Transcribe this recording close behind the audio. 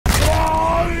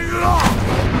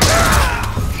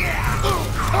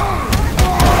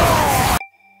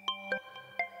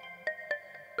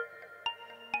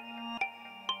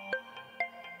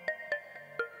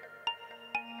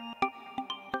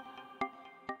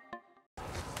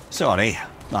Sorry,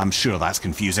 I'm sure that's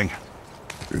confusing.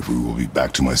 If we will be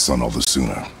back to my son all the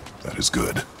sooner, that is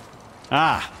good.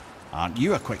 Ah, aren't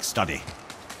you a quick study?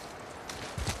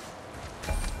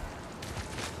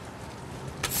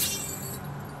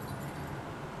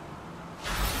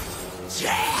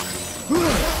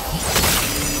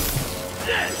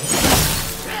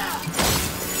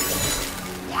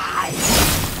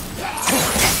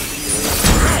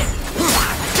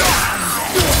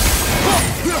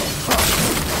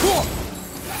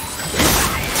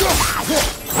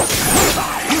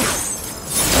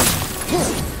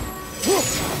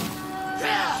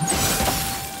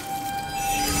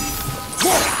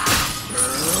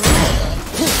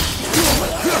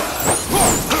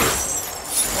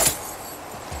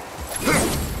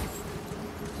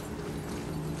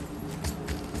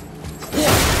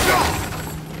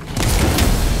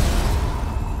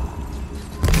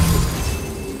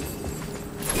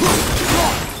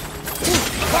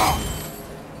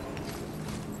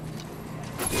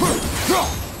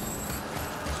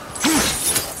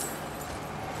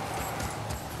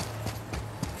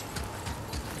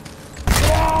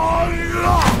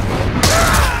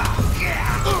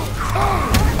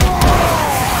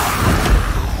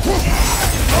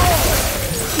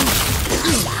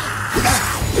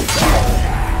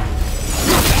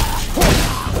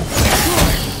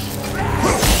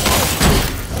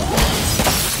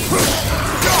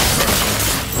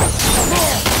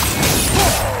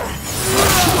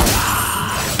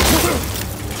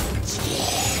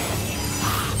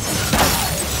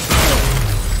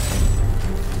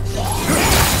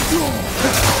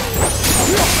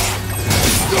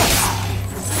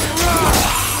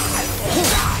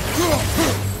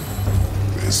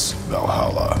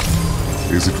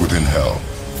 Is it within hell?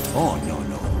 Oh, no.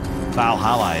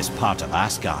 Valhalla is part of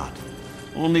Asgard.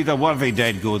 Only the worthy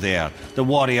dead go there, the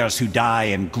warriors who die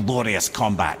in glorious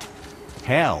combat.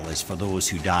 Hell is for those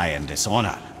who die in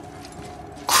dishonor.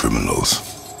 Criminals.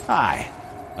 Aye,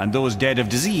 and those dead of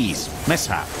disease,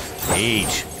 mishap,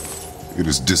 age. It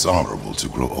is dishonorable to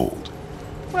grow old.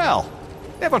 Well,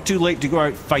 never too late to go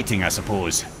out fighting, I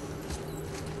suppose.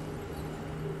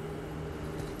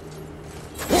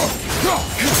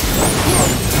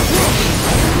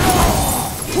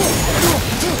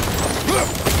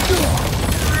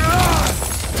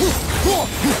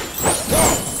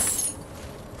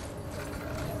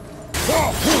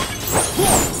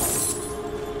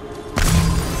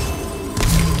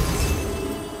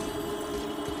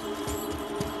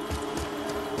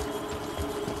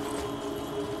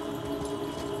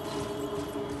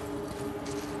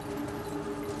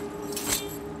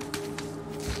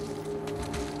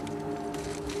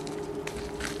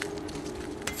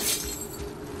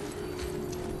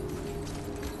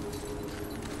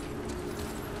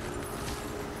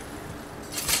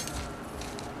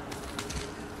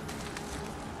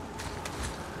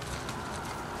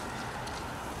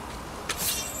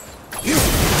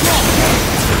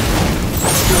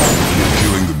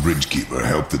 Bridgekeeper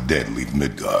help the dead leave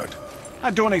Midgard.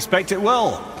 I don't expect it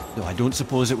will, though I don't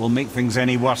suppose it will make things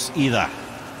any worse either.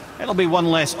 It'll be one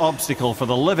less obstacle for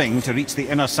the living to reach the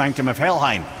inner sanctum of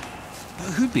Helheim.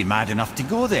 But who'd be mad enough to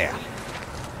go there?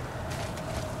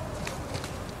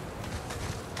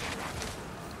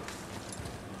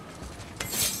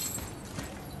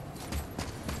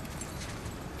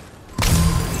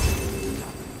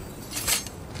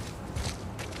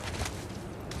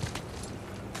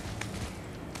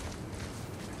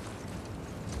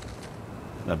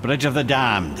 The Bridge of the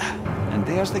Damned. And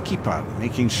there's the Keeper,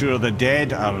 making sure the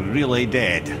dead are really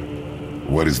dead.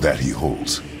 What is that he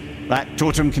holds? That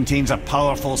totem contains a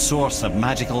powerful source of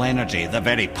magical energy, the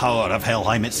very power of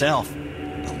Helheim itself.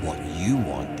 But what you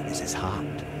want is his heart.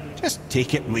 Just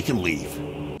take it and we can leave.